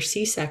scar, on your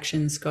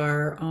C-section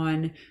scar,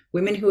 on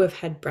women who have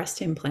had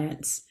breast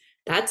implants,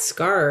 that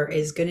scar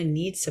is going to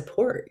need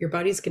support. Your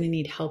body's going to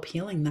need help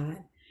healing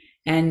that.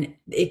 And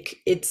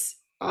it's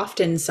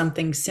often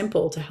something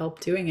simple to help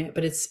doing it,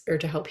 but it's, or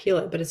to help heal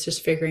it, but it's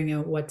just figuring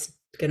out what's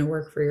going to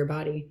work for your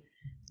body.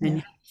 Yeah.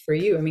 And for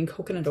you, I mean,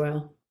 coconut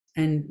oil.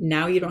 And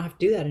now you don't have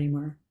to do that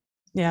anymore.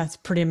 Yeah. It's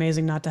pretty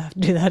amazing not to have to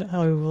do that.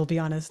 I will be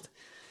honest.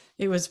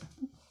 It was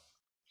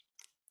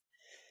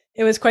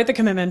it was quite the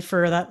commitment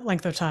for that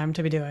length of time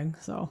to be doing.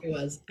 So It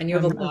was. And you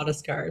have a I'm lot of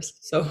scars.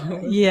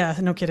 So yeah,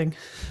 no kidding.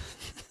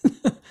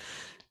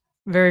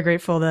 Very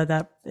grateful that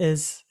that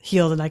is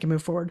healed and I can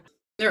move forward.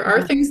 there are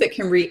Uh-huh. things that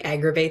can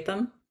re-aggravate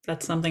them.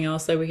 That's something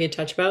else that we could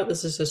touch about.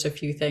 This is just a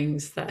few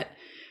things that,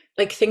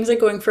 like things like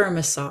going for a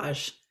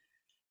massage,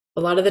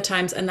 a lot of the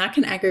times, and that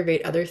can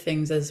aggravate other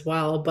things as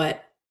well.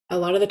 But a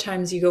lot of the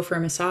times you go for a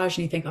massage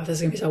and you think, oh, this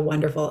is going to be so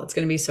wonderful. It's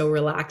going to be so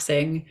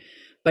relaxing.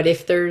 But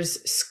if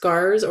there's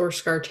scars or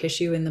scar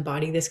tissue in the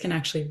body, this can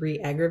actually re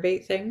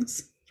aggravate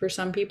things for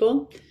some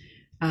people.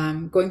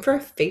 Going for a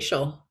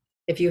facial,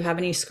 if you have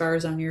any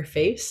scars on your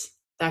face,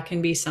 that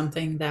can be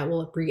something that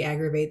will re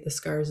aggravate the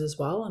scars as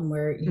well. And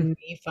where Hmm. you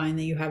may find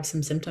that you have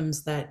some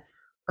symptoms that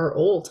are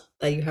old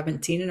that you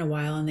haven't seen in a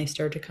while and they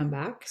start to come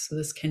back. So,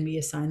 this can be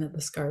a sign that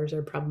the scars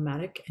are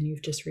problematic and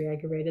you've just re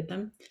aggravated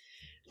them.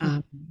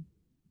 Um,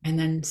 and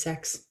then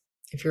sex.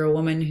 If you're a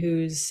woman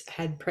who's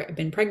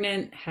been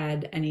pregnant,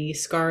 had any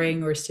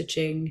scarring or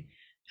stitching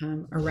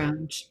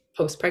around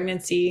post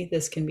pregnancy,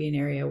 this can be an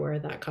area where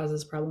that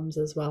causes problems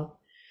as well.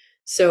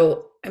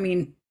 So, I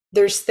mean,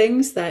 there's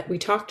things that we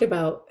talked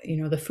about,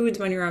 the foods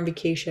when you're on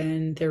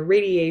vacation, their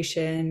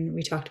radiation.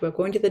 We talked about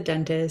going to the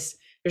dentist.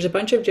 There's a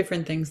bunch of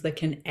different things that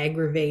can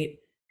aggravate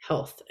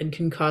health and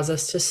can cause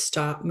us to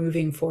stop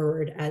moving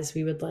forward as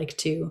we would like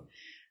to.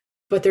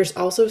 But there's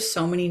also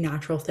so many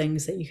natural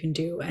things that you can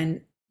do.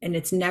 And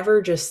it's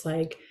never just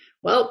like,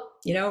 well,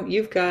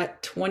 you've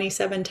got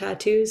 27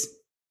 tattoos,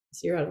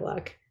 so you're out of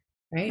luck,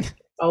 right?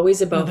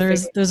 Always No, about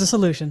there's a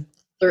solution.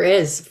 there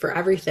is for Yeah.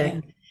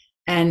 everything.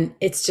 And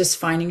it's just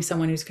finding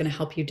someone who's going to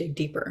help you dig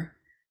deeper.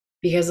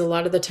 Because a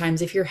lot of the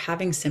times, if you're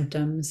having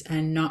symptoms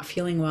and not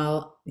feeling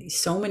well,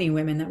 so many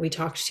women that we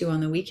talked to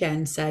on the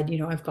weekend said,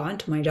 I've gone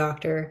to my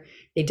doctor.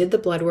 They did the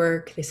blood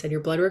work. They said,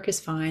 your blood work is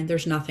fine.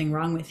 There's nothing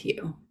wrong with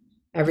you.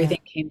 Yeah. Everything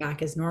came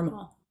back as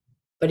normal.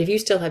 But if you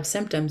still have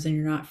symptoms and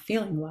you're not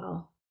feeling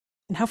well,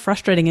 And how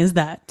frustrating is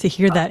that to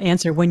hear that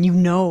answer when you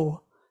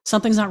know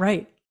something's not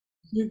right?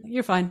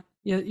 You're fine.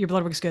 Your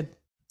blood work's good.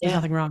 There's yeah,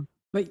 nothing wrong.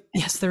 But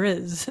yes, there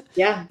is.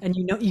 yeah, And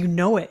you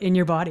know it in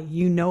your body.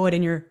 You know it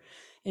in your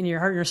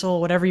heart and your soul,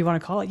 whatever you want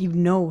to call it. You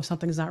know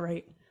something's not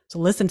right. So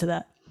listen to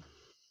that.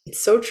 it's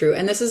so true.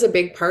 And this is a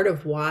big part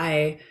of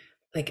why,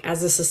 like,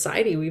 as a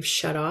society, we've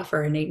shut off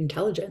our innate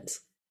intelligence.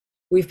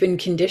 We've been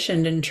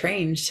conditioned and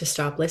trained to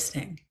stop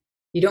listening.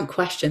 You don't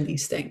question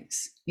these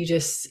things. You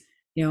just,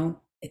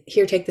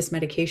 here, take this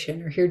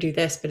medication, or here, do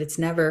this. But it's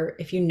never,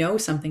 if you know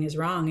something is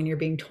wrong and you're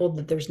being told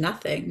that there's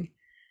nothing,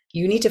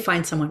 you need to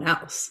find someone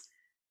else.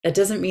 That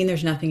doesn't mean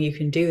there's nothing you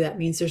can do. That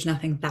means there's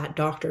nothing that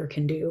doctor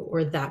can do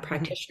or that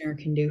practitioner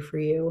can do for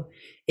you.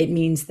 It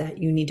means that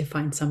you need to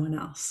find someone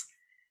else,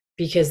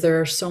 because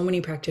there are so many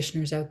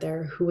practitioners out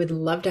there who would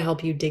love to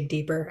help you dig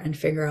deeper and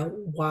figure out,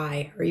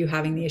 why are you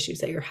having the issues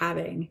that you're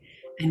having,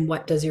 and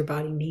what does your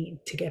body need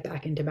to get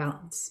back into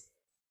balance.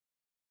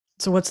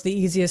 So what's the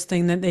easiest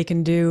thing that they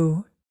can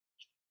do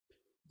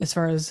as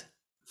far as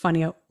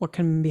finding out what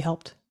can be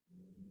helped?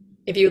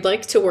 If you'd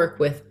like to work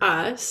with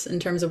us in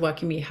terms of what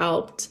can be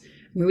helped,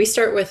 we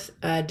start with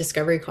a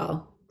discovery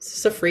call. It's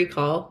just a free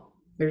call.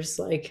 There's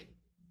like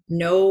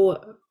no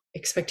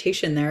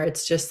expectation there.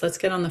 It's just, let's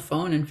get on the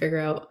phone and figure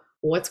out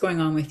what's going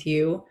on with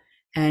you,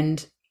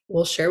 and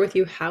we'll share with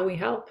you how we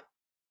help.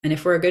 And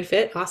if we're a good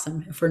fit,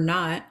 awesome. If we're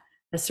not,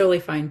 that's totally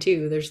fine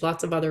too. There's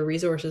lots of other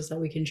resources that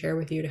we can share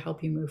with you to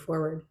help you move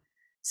forward.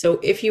 So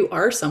if you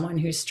are someone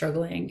who's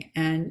struggling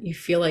and you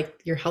feel like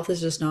your health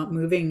is just not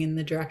moving in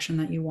the direction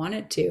that you want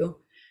it to,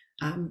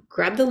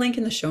 grab the link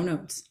in the show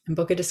notes and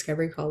book a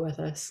discovery call with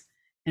us.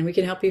 And we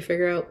can help you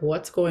figure out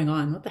what's going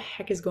on. What the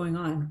heck is going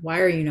on? Why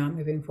are you not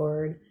moving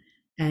forward?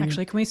 And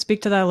Actually, can we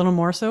speak to that a little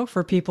more so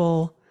for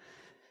people?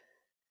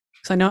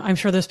 Because I'm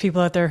sure there's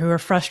people out there who are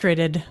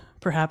frustrated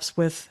perhaps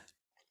with,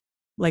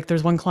 like,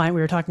 there's one client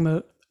we were talking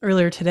about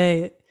earlier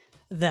today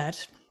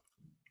that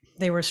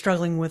they were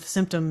struggling with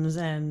symptoms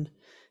and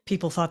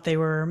people thought they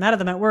were mad at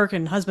them at work,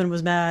 and husband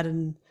was mad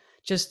and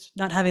just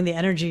not having the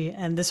energy.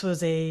 And this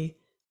was a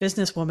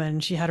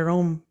businesswoman. She had her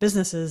own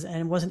businesses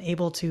and wasn't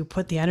able to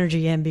put the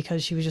energy in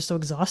because she was just so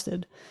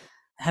exhausted,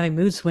 having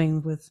mood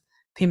swings with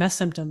PMS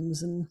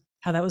symptoms and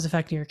how that was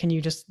affecting her. Can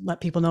you just let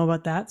people know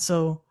about that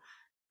so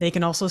they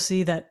can also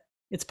see that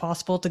it's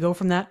possible to go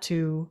from that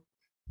to,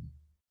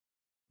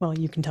 well,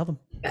 you can tell them.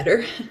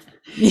 better.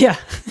 Yeah.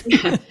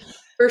 Yeah,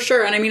 for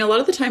sure. And I mean, a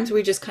lot of the times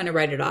we just kind of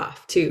write it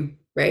off too,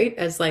 right?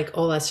 As like,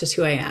 oh, that's just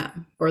who I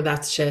am, or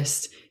that's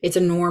just, it's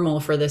a normal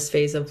for this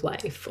phase of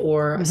life,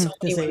 or so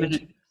many This women,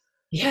 age.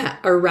 yeah,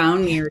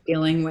 around me are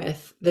dealing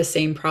with the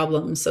same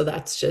problems. So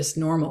that's just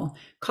normal.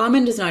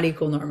 Common does not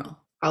equal normal.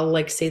 I'll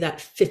like say that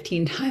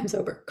 15 times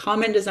over.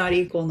 Common does not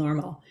equal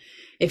normal.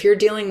 If you're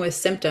dealing with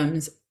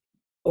symptoms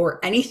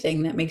or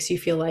anything that makes you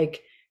feel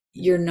like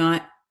you're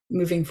not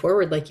moving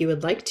forward like you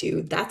would like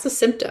to, that's a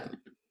symptom.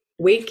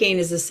 Weight gain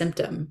is a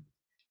symptom.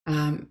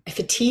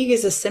 Fatigue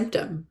is a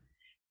symptom.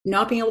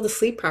 Not being able to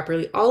sleep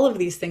properly, all of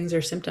these things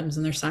are symptoms,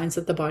 and they're signs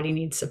that the body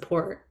needs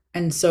support.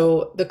 And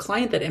so the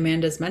client that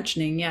Amanda's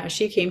mentioning, yeah,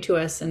 she came to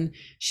us and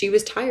she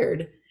was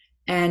tired,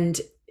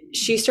 and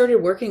she started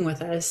working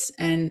with us.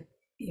 And,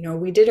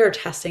 we did our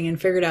testing and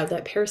figured out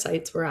that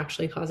parasites were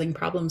actually causing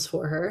problems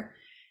for her.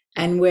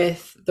 And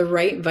with the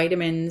right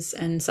vitamins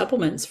and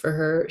supplements for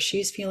her,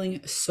 she's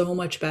feeling so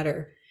much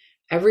better.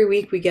 Every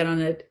week we get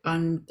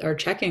on our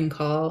check-in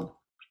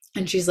call,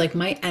 and she's like,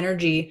 my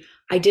energy,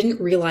 I didn't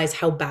realize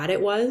how bad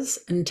it was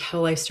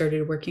until I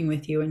started working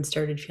with you and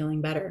started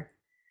feeling better.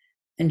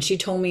 And she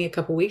told me a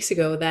couple weeks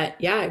ago that,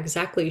 yeah,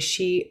 exactly.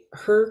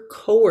 Her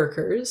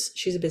coworkers,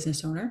 she's a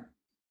business owner,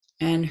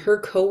 and her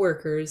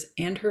coworkers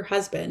and her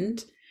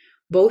husband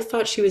both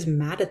thought she was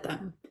mad at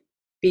them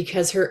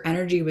because her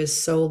energy was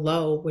so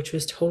low, which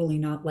was totally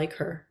not like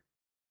her.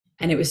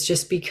 And it was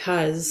just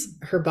because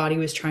her body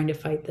was trying to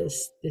fight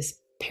this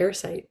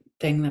parasite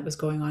thing that was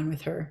going on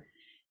with her.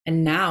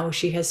 And now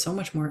she has so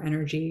much more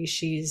energy.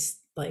 She's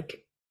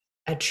like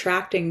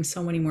attracting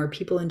so many more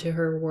people into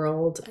her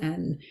world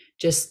and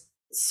just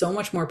so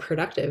much more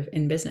productive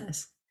in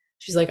business.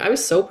 She's like, I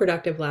was so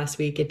productive last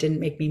week. It didn't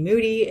make me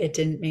moody. It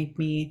didn't make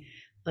me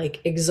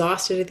like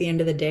exhausted at the end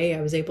of the day.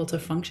 I was able to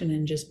function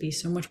and just be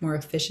so much more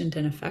efficient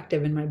and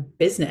effective in my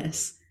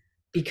business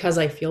because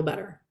I feel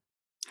better.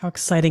 How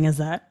exciting is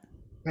that?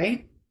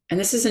 Right. And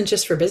this isn't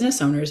just for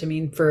business owners. I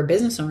mean, for a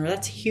business owner,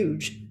 that's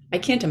huge. I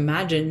can't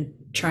imagine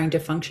trying to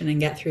function and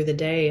get through the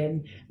day.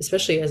 And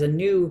especially as a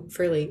new,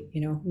 fairly,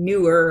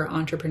 newer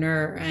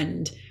entrepreneur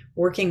and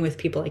working with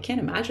people, I can't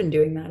imagine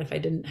doing that if I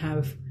didn't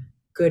have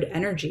good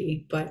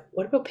energy. But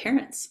what about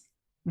parents?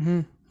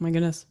 My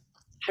goodness.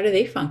 How do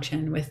they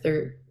function with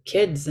their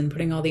kids and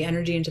putting all the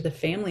energy into the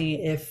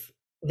family if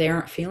they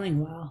aren't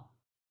feeling well?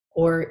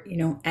 Or,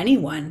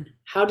 anyone,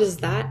 how does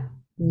that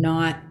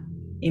not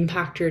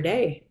impact your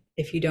day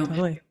if you don't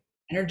Totally. have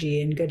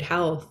energy and good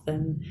health,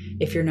 and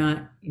if you're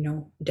not,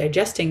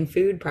 digesting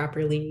food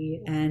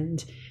properly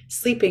and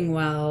sleeping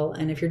well,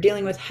 and if you're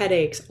dealing with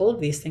headaches, all of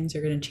these things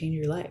are going to change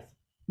your life.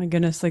 My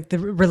goodness. Like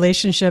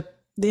the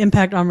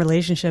impact on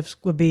relationships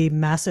would be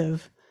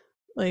massive.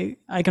 Like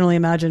I can only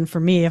imagine for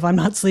me, if I'm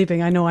not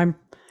sleeping, I know I'm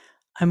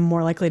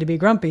more likely to be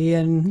grumpy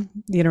and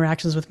the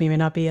interactions with me may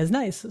not be as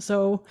nice.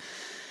 So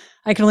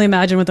I can only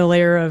imagine with a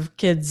layer of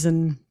kids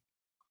and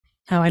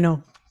how I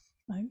know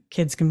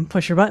kids can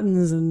push your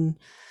buttons. And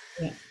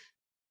Yeah.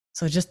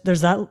 so just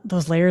there's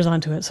those layers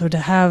onto it. So to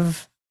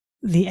have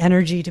the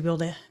energy to be able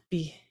to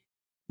be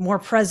more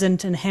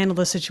present and handle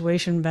the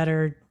situation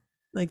better,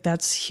 like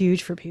that's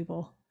huge for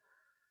people.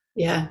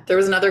 Yeah, there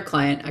was another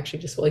client, actually,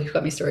 just while you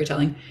got me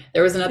storytelling,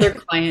 there was another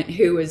client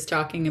who was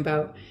talking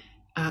about,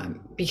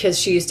 because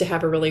she used to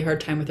have a really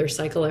hard time with her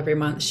cycle every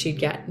month. She'd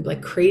get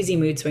like crazy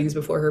mood swings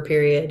before her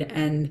period,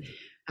 and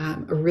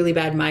a really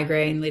bad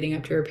migraine leading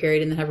up to her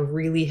period, and then have a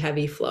really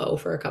heavy flow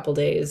for a couple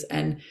days.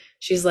 And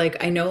she's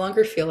like, I no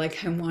longer feel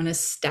like I want to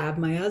stab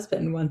my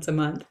husband once a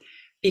month,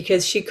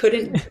 because she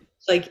couldn't,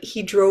 like,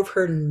 he drove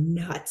her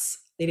nuts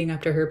leading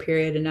up to her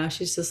period. And now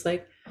she's just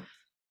like,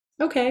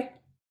 okay,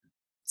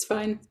 it's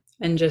fine,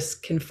 and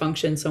just can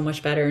function so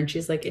much better. And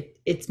she's like,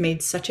 it's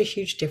made such a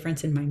huge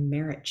difference in my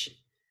marriage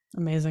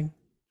Amazing.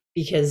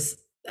 because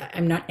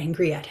I'm not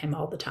angry at him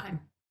all the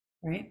time,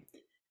 right?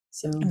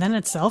 So And then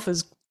itself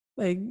is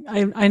like,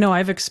 I know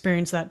I've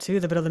experienced that too,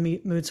 the bit of the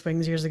mood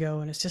swings years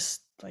ago. And it's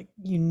just like,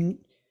 you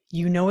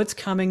know, it's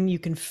coming, you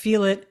can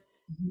feel it.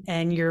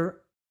 And you're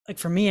like,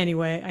 for me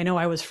anyway, I know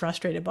I was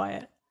frustrated by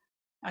it.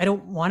 I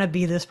don't want to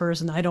be this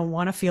person. I don't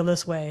want to feel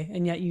this way.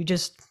 And yet you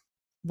just,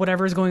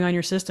 whatever is going on in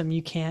your system,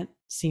 you can't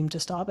seem to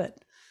stop it.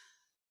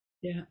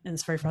 yeah, And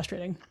it's very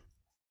frustrating.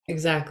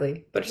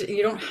 exactly. But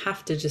you don't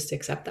have to just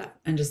accept that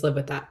and just live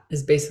with that,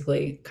 is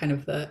basically kind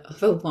of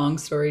the long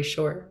story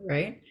short,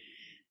 right?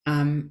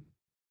 Um,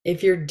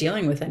 if you're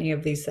dealing with any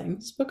of these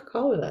things, book a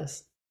call with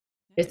us.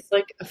 It's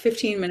like a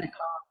 15-minute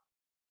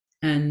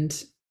call,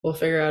 and we'll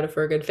figure out if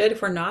we're a good fit.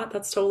 If we're not,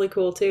 that's totally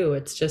cool too.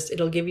 It's just,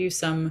 it'll give you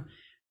some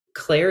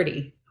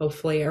clarity,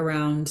 hopefully,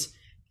 around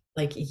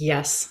like,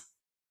 yes,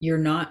 you're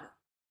not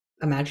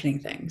imagining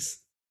things.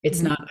 It's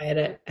Mhm. not, I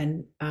had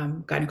an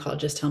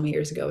gynecologist tell me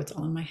years ago, it's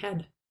all in my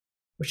head,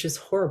 which is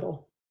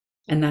horrible.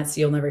 And that's,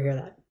 you'll never hear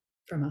that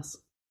from us.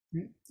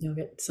 Right? You'll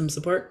get some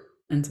support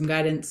and some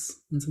guidance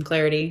and some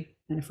clarity.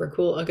 And if we're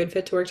cool, a good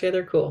fit to work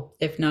together, cool.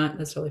 If not,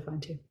 that's totally fine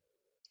too.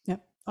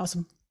 Yep.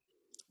 Awesome.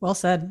 Well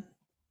said.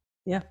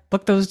 Yeah.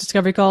 Book those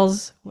discovery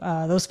calls.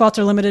 Those spots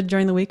are limited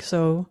during the week.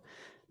 So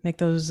make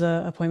those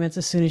appointments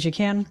as soon as you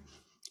can.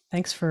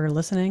 Thanks for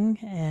listening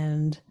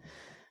and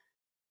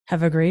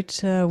have a great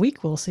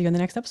week. We'll see you in the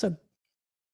next episode.